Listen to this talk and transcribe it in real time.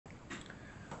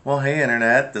Well, hey,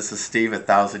 Internet. This is Steve at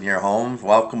Thousand Year Homes.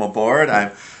 Welcome aboard.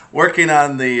 I'm working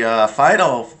on the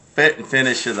final fit and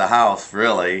finish of the house,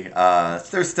 really.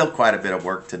 There's still quite a bit of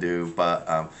work to do, but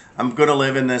I'm going to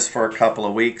live in this for a couple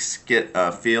of weeks, get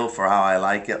a feel for how I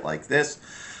like it, like this.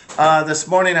 This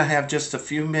morning I have just a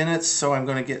few minutes, so I'm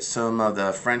going to get some of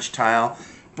the French tile,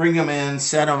 bring them in,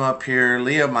 set them up here.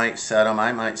 Leah might set them,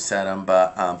 I might set them,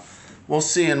 but we'll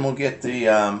see, and we'll get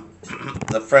the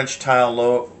the French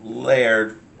tile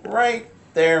layered right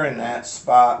there in that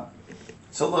spot.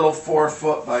 It's a little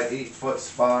 4-foot by 8-foot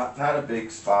spot, not a big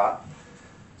spot.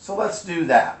 So let's do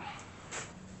that.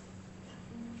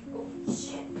 Oh,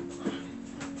 shit.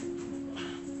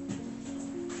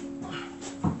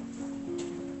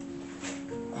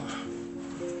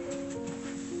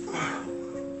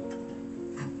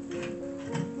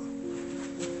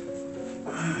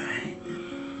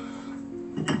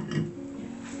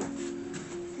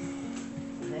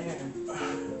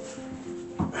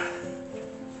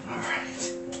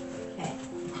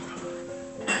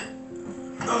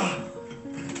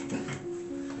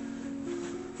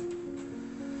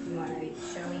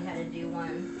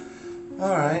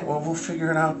 Alright, well, we'll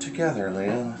figure it out together,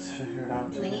 Leah. Let's figure it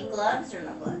out together. Do we need gloves or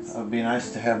no gloves? It would be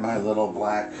nice to have my little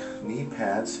black knee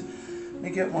pads. Let me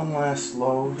get one last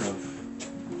load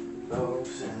of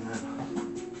those and then...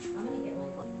 I'm gonna get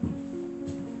one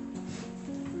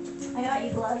glove. I got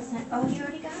you gloves. Oh, you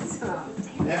already got some.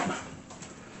 Damn. Yeah.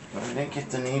 But I didn't get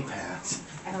the knee pads.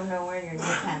 I don't know where your knee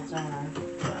pads are.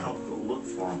 I'll go look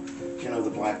for them. You know,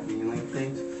 the black kneeling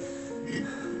things?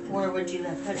 Where would you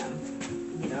have put them?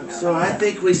 You don't know. So I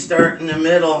think we start in the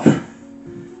middle, and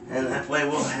that way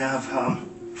we'll have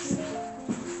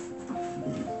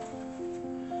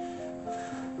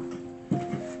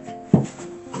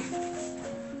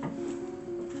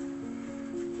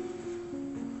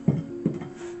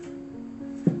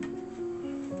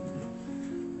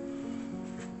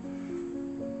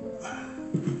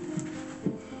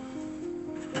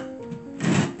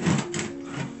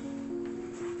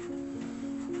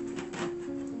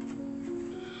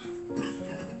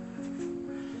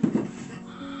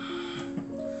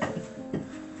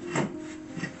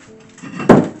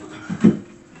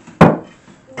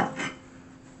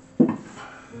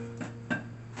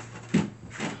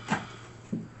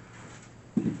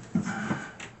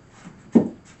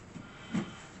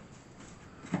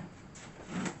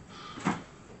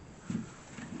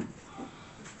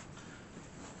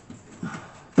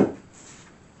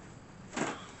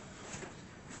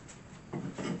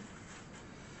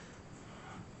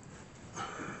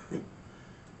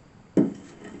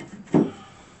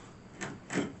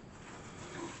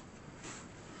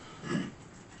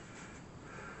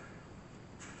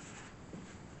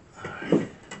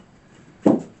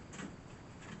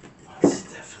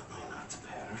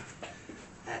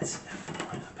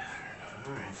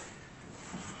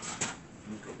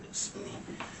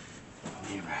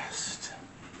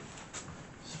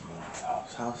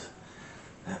how's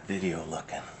that video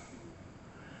looking?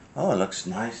 Oh, it looks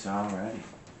nice already.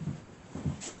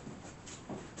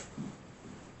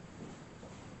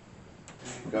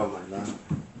 There you go, my love.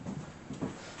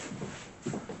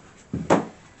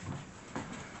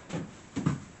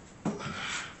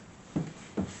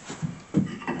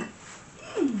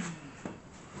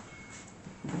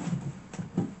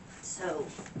 So,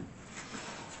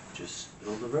 just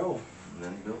build a row and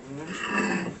then build the next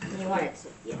row. you want it to,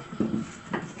 yeah. I'm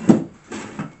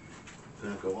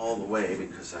going to go all the way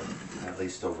because I'm, at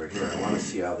least over here, I want to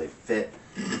see how they fit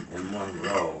in one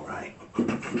row, right?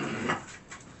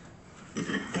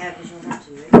 Yeah, because you'll have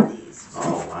to move these.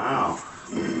 Oh, wow.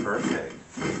 Perfect.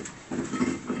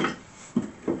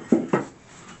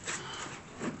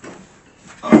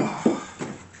 Oh.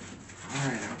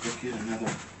 Alright, I'll go get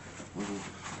another little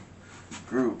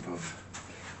group of...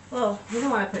 Well, you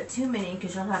don't want to put too many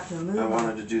because you'll have to move I them.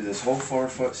 wanted to do this whole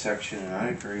 4-foot section, and I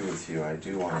agree with you. I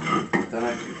do want to. Then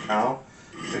I can count,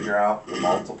 figure out the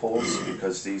multiples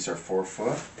because these are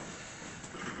 4-foot,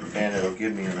 and it'll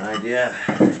give me an idea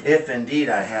if indeed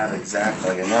I have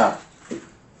exactly enough.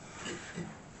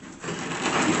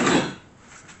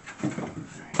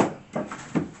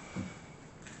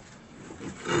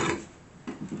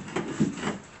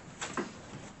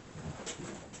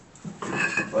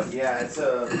 But yeah, it's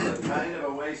a kind of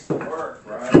a waste of work,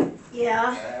 right?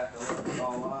 Yeah. I have to look it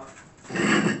all up.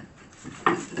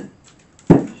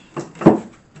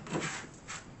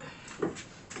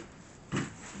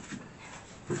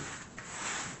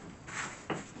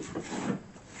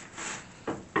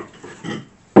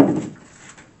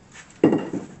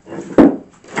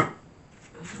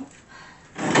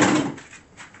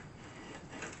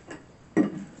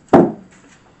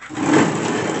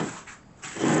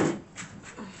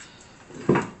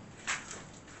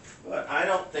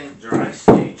 don't think dry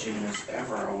staging is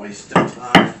ever a waste of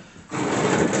time.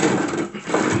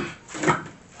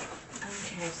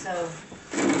 Okay, so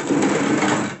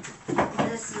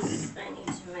this is, I need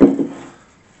to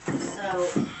make, so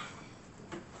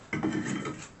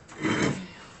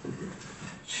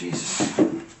Jesus.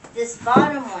 this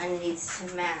bottom one needs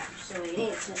to match, so we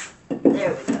need to,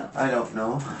 there we go. I don't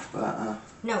know, but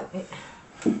No,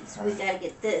 so we gotta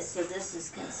get this, so this is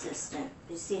consistent.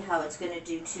 You see how it's gonna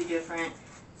do two different,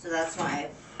 so that's why,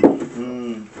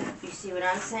 you see what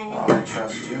I'm saying? oh, I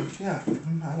trust you. Yeah,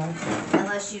 I like that.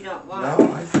 Unless you don't want.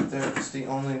 No, I think that's the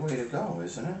only way to go,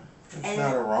 isn't it? It's And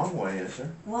not a wrong way, is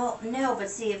there? Well, no, but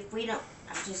see, if we don't,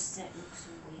 I'm just saying, so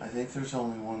I think there's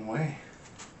only one way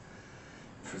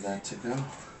for that to go.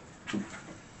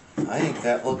 I think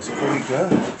that looks pretty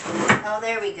good. oh,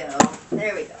 there we go.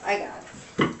 There we go. I got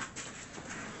it.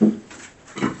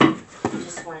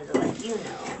 Just wanted to let you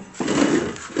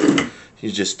know.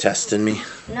 He's just testing me.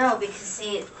 No, because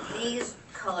see, these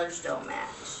colors don't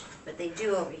match, but they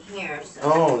do over here. So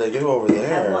Oh, they do over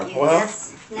there. I want you, Well,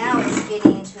 that's, now it's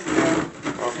getting to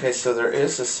the, okay, so there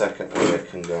is a second way it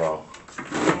can go.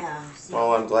 yeah. See,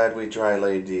 Well, I'm glad we dry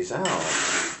laid these out.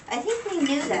 I think we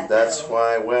knew that. That's though.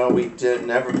 why. Well, we did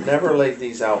never laid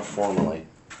these out formally,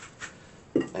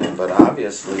 but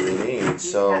obviously we need. You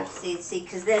So have to see,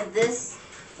 because then this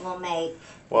will make.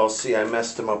 well, see, I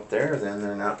messed them up there. Then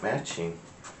they're not matching.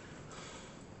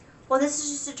 Well, this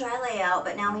is just a dry layout,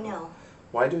 but now we know.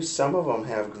 Why do some of them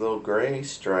have little gray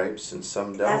stripes and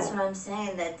some don't? That's what I'm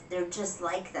saying. That they're just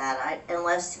like that.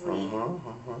 Unless we.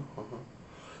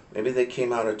 Maybe they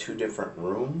came out of two different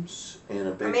rooms in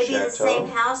a big Or maybe chateau. the same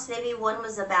house. Maybe one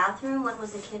was a bathroom, one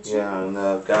was a kitchen. Yeah, and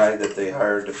the guy that they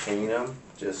hired to paint them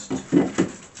just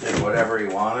did whatever he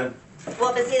wanted.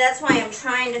 Well, but see, that's why I'm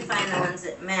trying to find the ones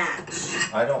that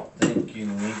match. I don't think you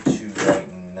need to right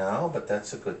now, but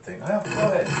that's a good thing. Oh, go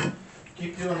ahead.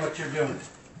 Keep doing what you're doing.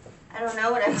 I don't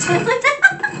know what I'm doing.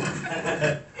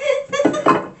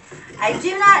 I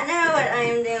do not know what I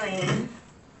am doing.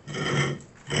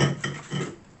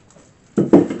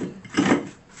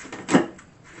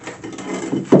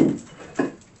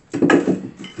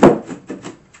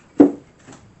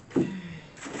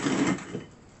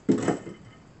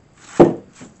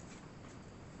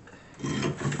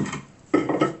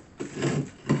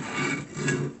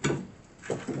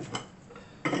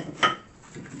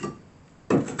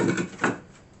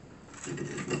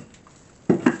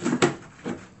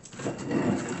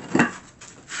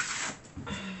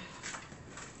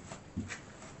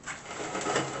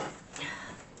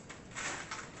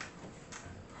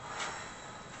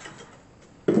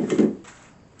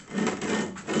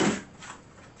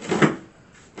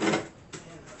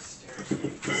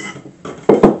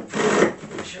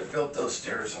 Built those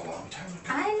stairs a long time ago.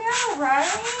 I know,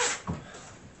 right?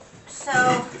 So,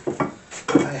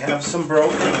 I have some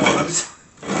broken ones.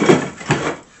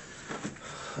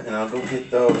 And I'll go get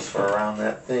those for around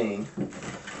that thing.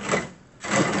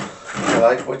 I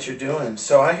like what you're doing.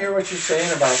 So I hear what you're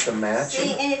saying about the matching.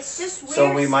 see, and it's just weird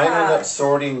So we might end up stuff.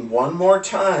 sorting one more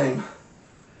time.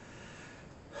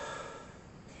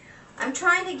 I'm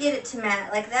trying to get it to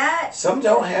match like that. Some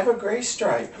don't have a gray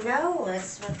stripe. No,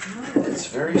 that's what. No, It's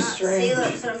very not. strange. See,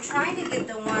 look, so I'm trying to get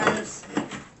the ones,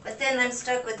 but then I'm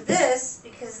stuck with this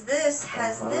because this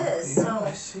has this. Yeah, So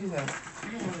I see that.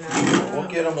 I don't know. We'll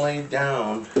get them laid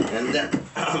down, and then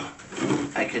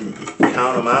I can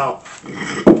count them out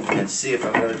and see if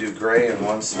I'm going to do gray in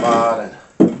one spot.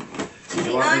 And To be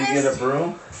you want me to get a honest,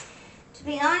 broom? to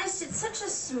be honest, it's such a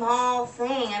small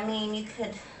thing. I mean, you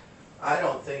could. I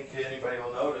don't think anybody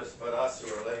will notice, but us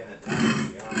who are laying it down,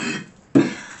 to be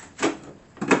honest.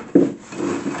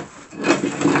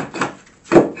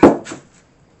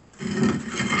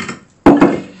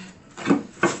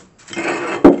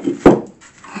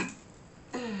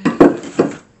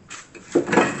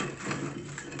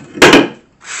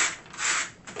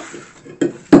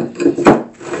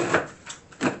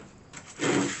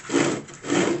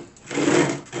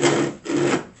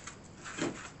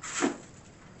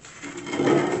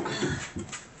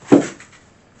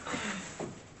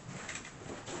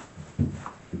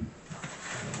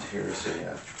 Here's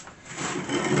a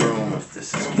broom if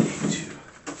this is getting too.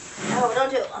 Oh, don't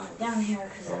do it down here Oh,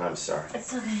 because I'm sorry.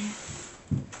 it's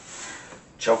okay.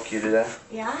 Choke you to death?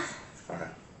 Yeah. All right.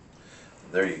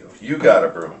 There you go. You got a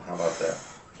broom. How about that?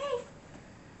 Okay.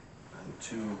 And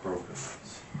two broken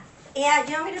ones. Yeah.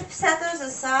 Do you want me to set those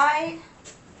aside,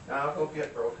 Now I'll go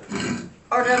get broken.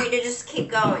 or do you want me to just keep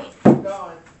going? Keep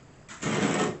going.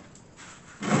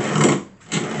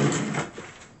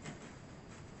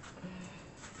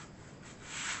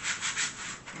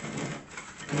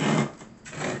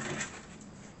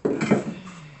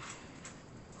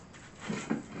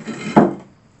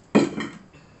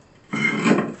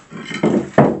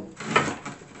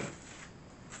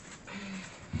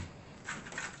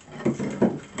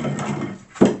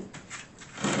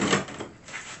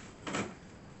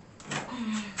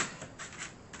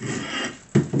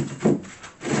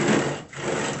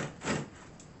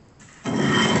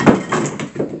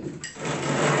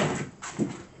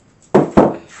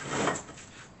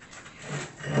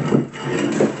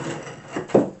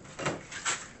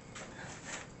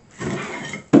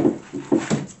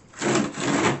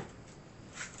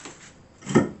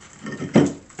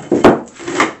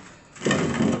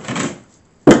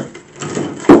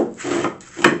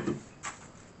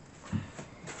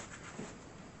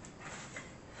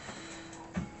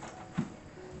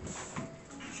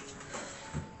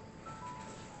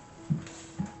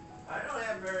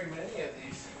 very many of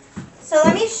these. So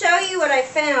let me show you what I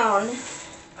found.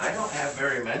 I don't have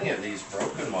very many of these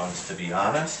broken ones, to be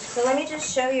honest. So let me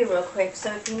just show you real quick.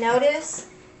 So if you notice,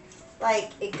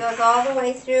 like it goes all the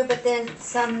way through, but then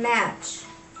some match.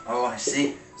 Oh, I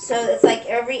see. So it's like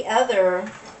every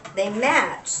other, they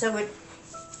match. So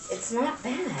it's not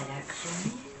bad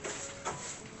actually.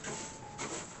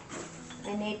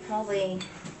 I need probably.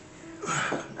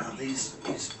 Now these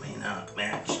may not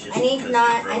match. Just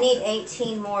I need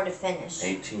 18 more to finish.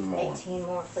 18 more. 18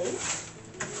 more, please.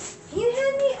 Can you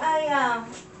hand me a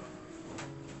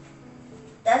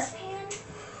dustpan?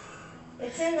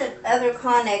 It's in the other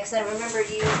Connex. I remember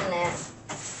using it.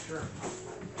 Sure.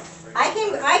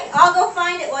 I'll go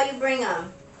find it while you bring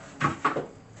them.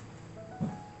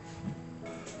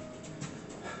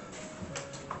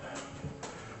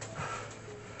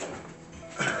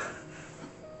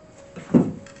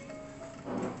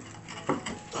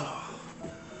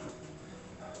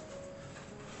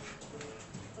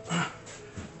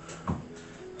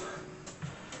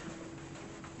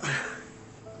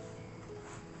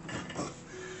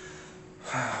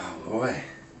 Oh boy,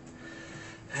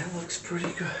 that looks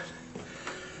pretty good.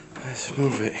 Let's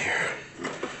move it here.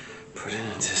 Put it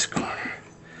in this corner.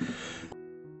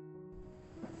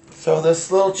 So this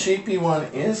little cheapy one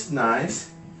is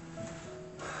nice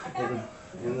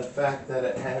in the fact that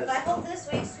it has. If I hold this,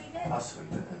 will you sweep it? I'll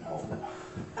sweep it and hold it.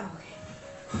 Okay.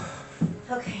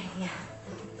 Okay, yeah.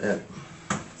 Yeah.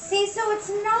 See, so it's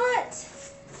not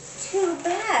too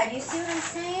bad. You see what I'm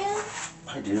saying?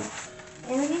 I do.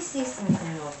 And let me see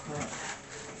something real quick.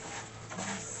 Let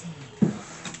me see.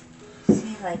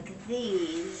 See, like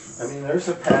these. I mean, there's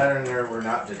a pattern there we're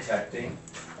not detecting,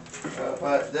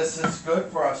 but this is good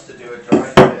for us to do a dry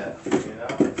fit. You know,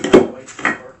 it's not way too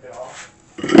work at all.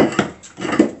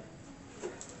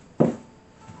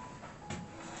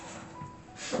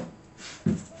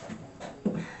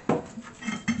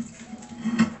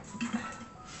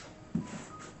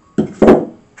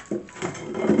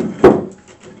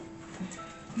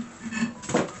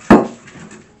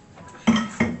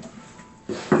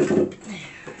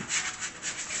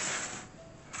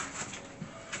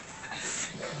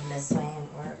 This way and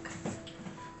work.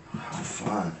 How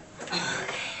fun.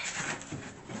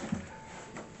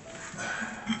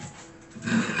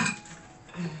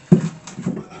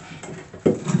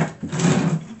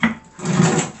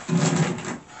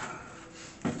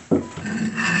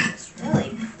 It's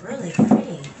really, really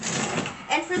pretty.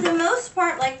 And for the most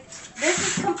part, like,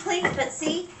 this is complete, but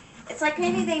see, it's like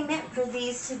maybe they meant for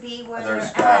these to be where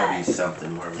There's they're gotta at. be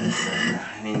something we're missing.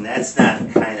 I mean, that's not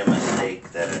the kind of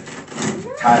mistake that a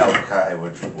tile guy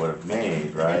would have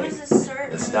made, There right? was a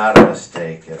certain. It's not a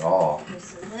mistake at all. Okay,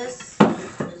 so this is wrong.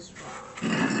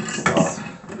 Oh.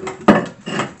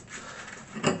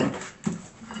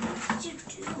 What did you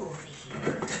do over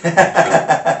here?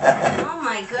 Oh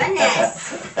my goodness.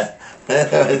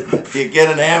 You get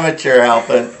an amateur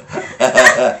helping.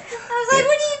 I was like,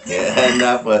 what are you doing? Yeah,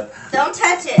 enough with. Don't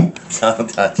touch it. Don't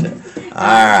touch it. Honey,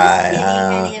 Alright. I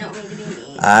don't mean to be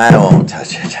mean. I won't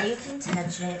touch it. You can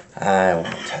touch it. I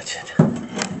won't touch it.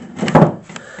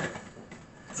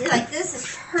 See, like this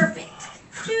is perfect.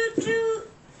 Choo choo.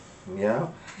 Yeah.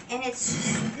 And it's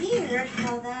just weird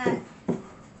how that.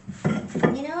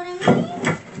 You know what I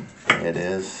mean? It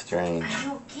is strange. I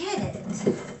don't get it.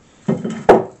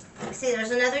 See,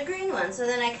 there's another green one. So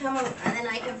then I come over, and then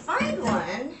I can find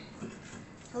one.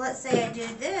 So let's say I do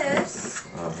this.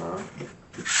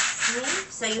 See?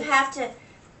 So you have to.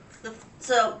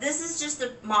 So this is just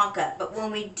a mock-up, but when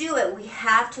we do it, we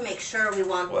have to make sure we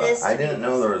want Well, this. I didn't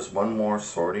know there was one more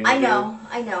sorting. I know,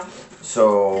 I know.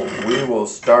 So we will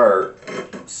start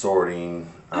sorting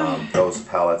those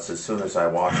pellets as soon as I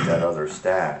wash that other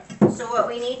stack. So what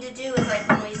we need to do is, like,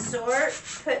 when we sort,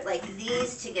 put like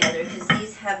these together, because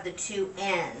these have the two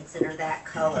ends that are that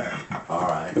color. All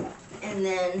right. And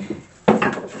then,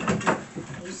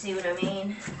 you see what I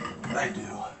mean? I do.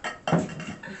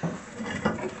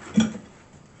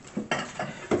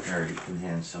 Here, you can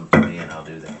hand some to me and I'll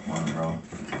do that one row.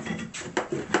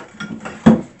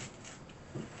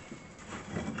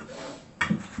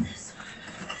 This one.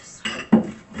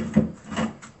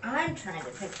 I'm trying to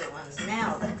pick the ones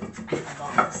now that have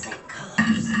all the same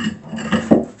colors.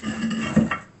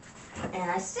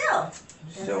 And I still.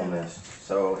 Still missed.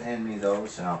 So hand me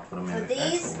those and I'll put them in So the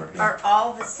back these over here. are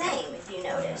all the same, if you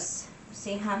notice.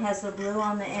 See how it has the blue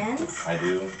on the ends? I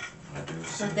do.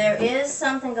 So there is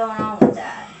something going on with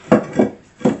that.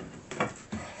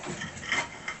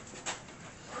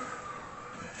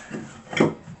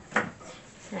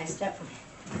 Can I step?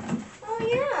 Oh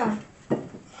yeah.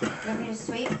 You want me to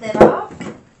sweep that off?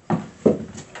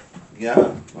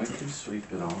 Yeah, we can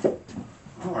sweep it all.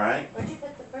 All right. Where'd you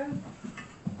put the broom?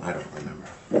 I don't remember.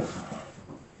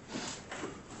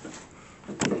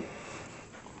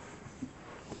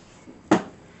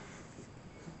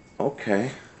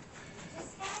 Okay.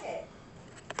 Just had it.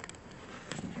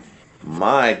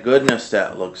 My goodness,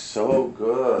 that looks so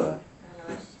good.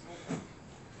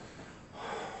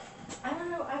 I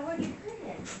don't know. Where'd you put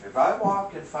it? If I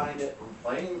walk and find it in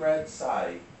plain red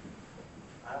side,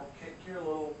 I'll kick your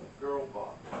little girl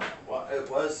butt. What it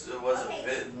was Okay. a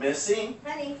bit missing.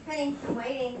 Honey, I'm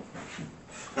waiting.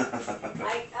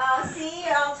 See,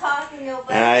 you're all talk and no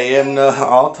butt. I am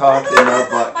all talk and no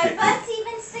butt My kicking. butt's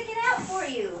even sticking out for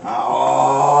you.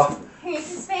 Oh, Here, you can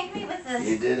spank me with the.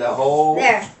 you did a whole.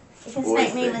 There. You can boy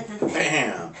spank me thing. with the.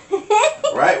 Bam.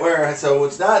 Right where, so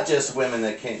it's not just women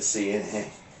that can't see it.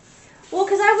 Well,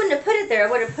 because I wouldn't have put it there.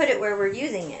 I would have put it where we're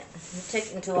using it. Took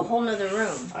it into a whole nother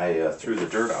room. I threw the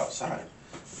dirt outside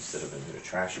instead of into the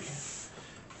trash again.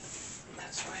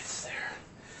 That's why it's there.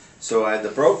 So I had the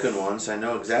broken ones. I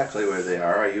know exactly where they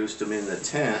are. I used them in the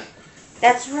tent.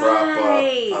 That's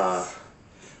right.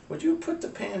 Would you put the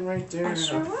pan right there? I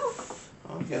sure will.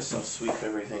 I guess I'll sweep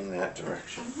everything that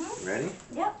direction. Ready?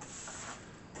 Yep.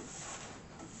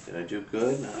 Did I do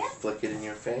good? Now Yep. flick it in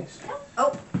your face. Yep.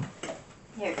 Oh.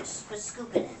 Here, just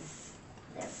scoop it in.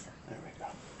 There we go.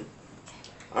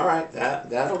 All right,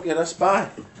 that'll get us by.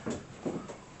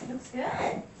 Looks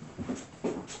good.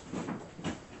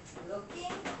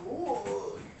 Looking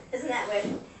cool. Isn't that what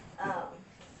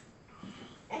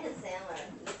Adam Sandler?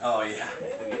 Oh yeah,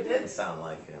 you did sound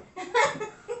like him.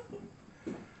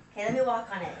 Okay, let me walk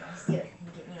on it. Let's do it.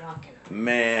 Get me walking on it.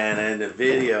 Man, in the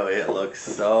video it looks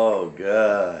so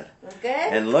good. Look good?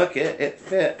 And look, it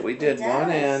fit. We did It one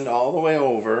does. end all the way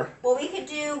over. Well, we could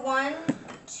do 1,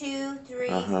 2, 3,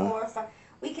 4, 5.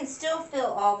 We can still fill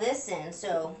all this in,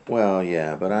 so. Well,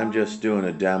 yeah, but I'm just 1, doing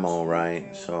a 2, demo, right?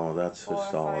 3, So that's 4,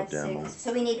 just all a 5, demo. 6.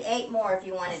 So we need 8 more if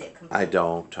you wanted it complete. I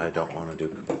don't want to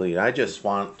do complete. I just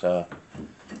want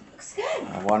Looks good.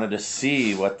 I wanted to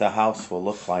see what the house will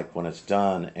look like when it's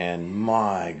done, and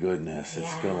my goodness,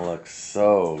 it's gonna look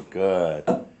so good.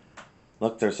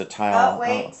 Look, there's a tile. Oh,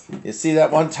 wait. You see that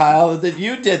one tile? That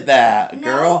you did that, No,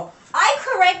 girl. I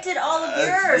corrected all of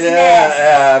yours.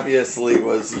 Yeah, obviously it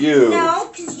was you. No,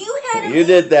 because you had You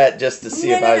did that just to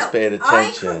see if I was paying No,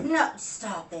 attention. no,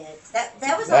 stop it.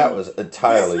 That was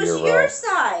entirely this was your your role.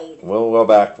 side. We'll go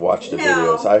back and watch the No.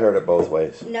 videos. I heard it both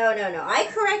ways. No. I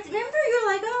corrected. Remember, you're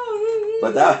like, oh.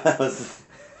 But that was,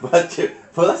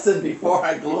 listen, before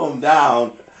I glue them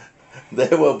down, they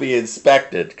will be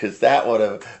inspected, because that would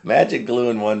have, imagine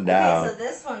gluing one down. Okay, so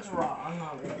this one's wrong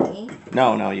already.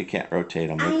 No, you can't rotate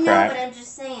them. I They're know, cracked. but I'm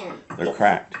just saying. They're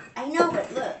cracked. I know,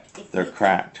 but look. They're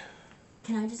cracked.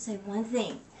 Can I just say one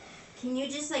thing? Can you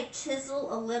just like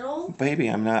chisel a little? Baby,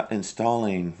 I'm not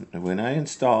installing. When I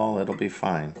install, it'll be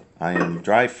fine. I am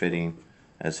dry fitting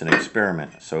as an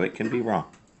experiment, so it can be wrong.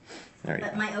 There you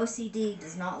But go. my OCD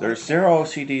does not. There's zero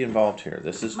OCD involved here.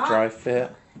 This is Mom. dry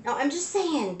fit. No, I'm just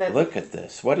saying. But Look at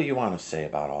this. What do you want to say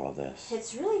about all of this?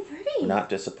 it's really pretty. Not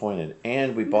disappointed.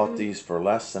 And we bought these for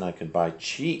less than I could buy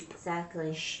cheap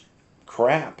Exactly.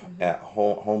 crap at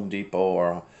Home Depot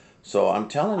or. So I'm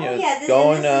telling you, Oh yeah, this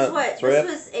going is to what? thrift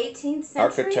This was 18th century.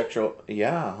 architectural.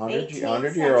 Yeah, 18th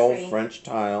 100-year-old century. French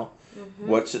tile.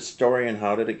 What's its story and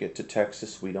how did it get to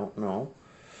Texas? We don't know.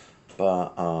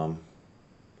 But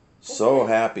so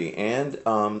happy, and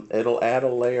it'll add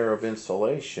a layer of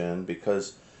insulation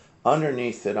because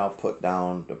underneath it I'll put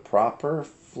down the proper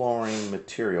flooring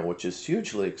material, which is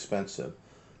hugely expensive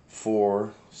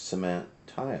for cement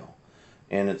tile,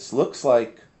 and it looks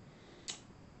like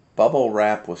bubble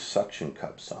wrap with suction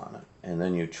cups on it, and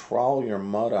then you trowel your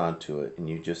mud onto it and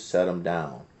you just set them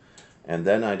down, and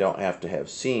then I don't have to have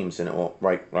seams, and it won't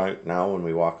right now when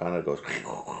we walk on it, it goes.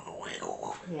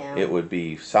 Yeah. It would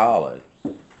be solid.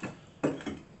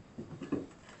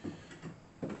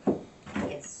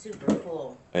 It's super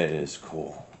cool. It is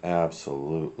cool.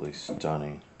 Absolutely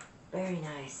stunning. Very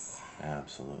nice.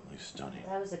 Absolutely stunning.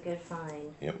 That was a good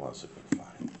find. It was a good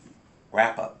find.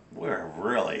 Wrap up. We're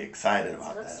really excited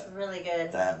about Looks that. really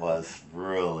good. That was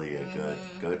really a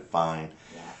good find.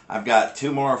 Yeah. I've got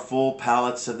 2 more full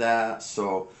pallets of that,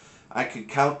 so I could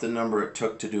count the number it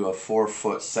took to do a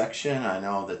 4-foot section. I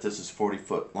know that this is 40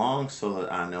 foot long, so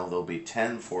that I know there'll be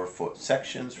 10 4-foot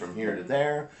sections from here to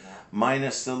there,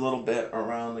 minus a little bit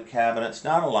around the cabinets.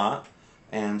 Not a lot.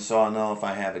 And so I'll know if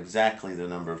I have exactly the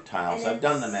number of tiles. And I've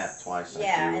done the math twice.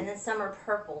 Yeah, I do. and then some are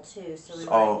purple too, so we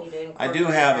Oh, might need to I incorporate do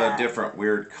have that. a different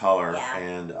weird color, Yeah.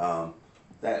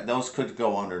 and those could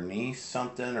go underneath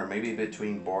something, or maybe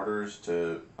between borders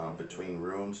to between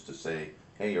rooms to say,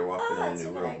 Hey, you're walking in a that's new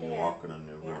a good room. idea. You're walking in a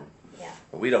new room. Yeah.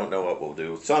 We don't know what we'll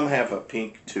do. Some have a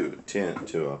pink tint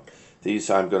to them. These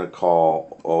I'm going to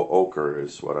call ochre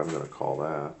is what I'm going to call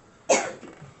that.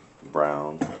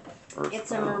 Brown. It's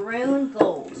brown. a maroon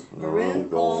gold. Maroon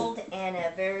gold and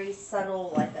a very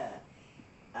subtle, like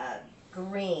a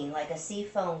green, like a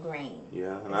seafoam green.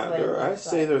 Yeah, and I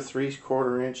say they're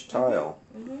 3/4 inch tile.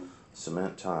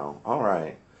 Cement tile. All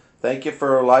right. Thank you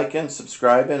for liking,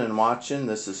 subscribing, and watching.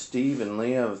 This is Steve and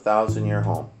Leah of 1,000 Year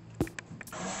Home.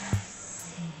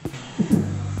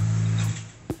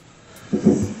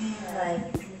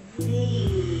 Like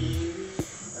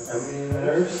these. I mean,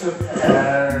 there's a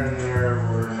pattern here.